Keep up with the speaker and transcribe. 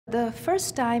The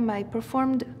first time I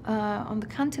performed on the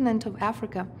continent of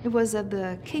Africa, it was at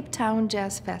the Cape Town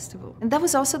Jazz Festival. And that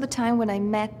was also the time when I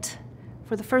met,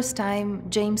 for the first time,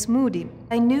 James Moody.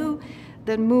 I knew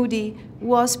that Moody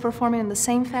was performing in the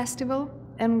same festival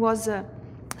and was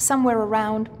somewhere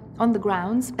around on the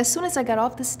grounds. As soon as I got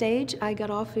off the stage, I got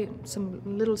off some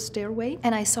little stairway,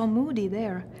 and I saw Moody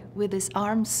there with his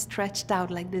arms stretched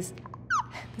out like this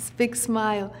big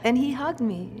smile. And he hugged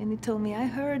me, and he told me, "I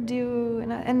heard you,"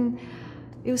 and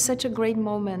it was such a great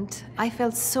moment. I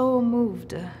felt so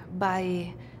moved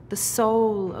by the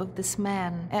soul of this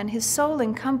man, and his soul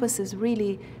encompasses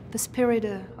really the spirit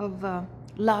of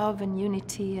love and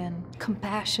unity and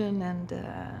compassion and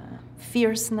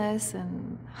fierceness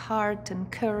and heart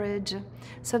and courage.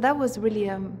 So that was really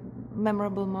a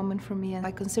memorable moment for me, and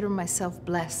I consider myself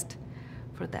blessed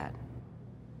for that.